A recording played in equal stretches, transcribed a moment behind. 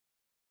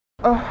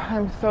Oh,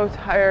 I'm so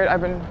tired.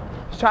 I've been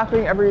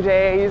shopping every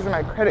day, using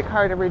my credit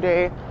card every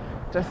day,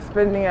 just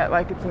spending it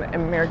like it's an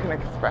American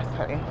Express,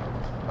 honey.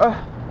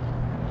 Oh,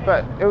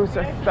 but it was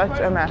just such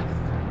a mess.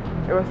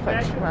 It was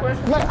such a mess.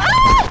 I'm like,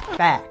 ah!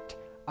 Fact.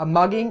 A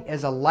mugging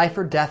is a life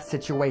or death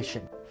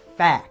situation.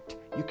 Fact.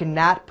 You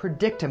cannot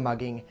predict a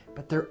mugging,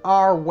 but there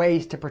are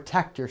ways to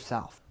protect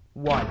yourself.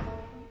 1.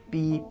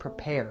 Be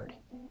prepared.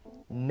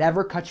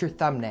 Never cut your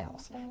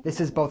thumbnails. This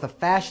is both a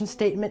fashion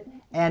statement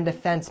and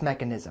defense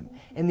mechanism.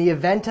 In the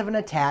event of an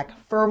attack,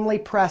 firmly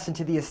press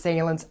into the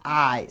assailant's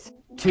eyes.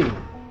 2.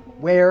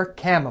 Wear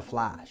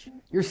camouflage.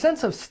 Your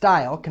sense of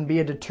style can be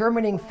a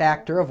determining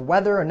factor of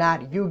whether or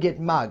not you get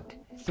mugged.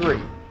 3.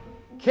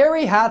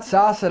 Carry hot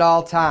sauce at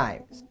all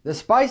times. The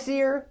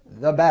spicier,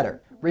 the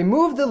better.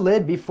 Remove the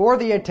lid before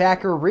the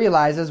attacker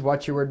realizes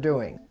what you are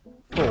doing.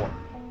 4.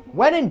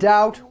 When in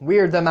doubt,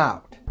 weird them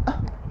out.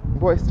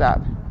 Boy,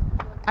 stop.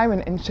 I'm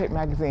an In Shape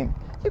magazine.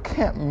 You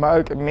can't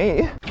mug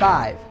me.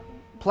 5.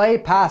 Play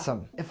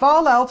possum. If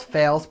all else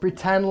fails,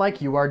 pretend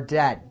like you are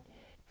dead.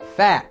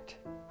 Fact.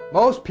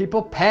 Most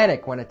people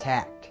panic when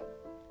attacked.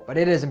 But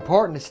it is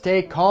important to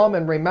stay calm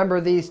and remember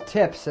these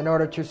tips in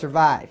order to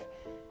survive.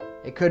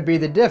 It could be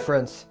the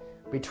difference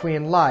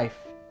between life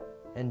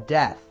and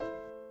death.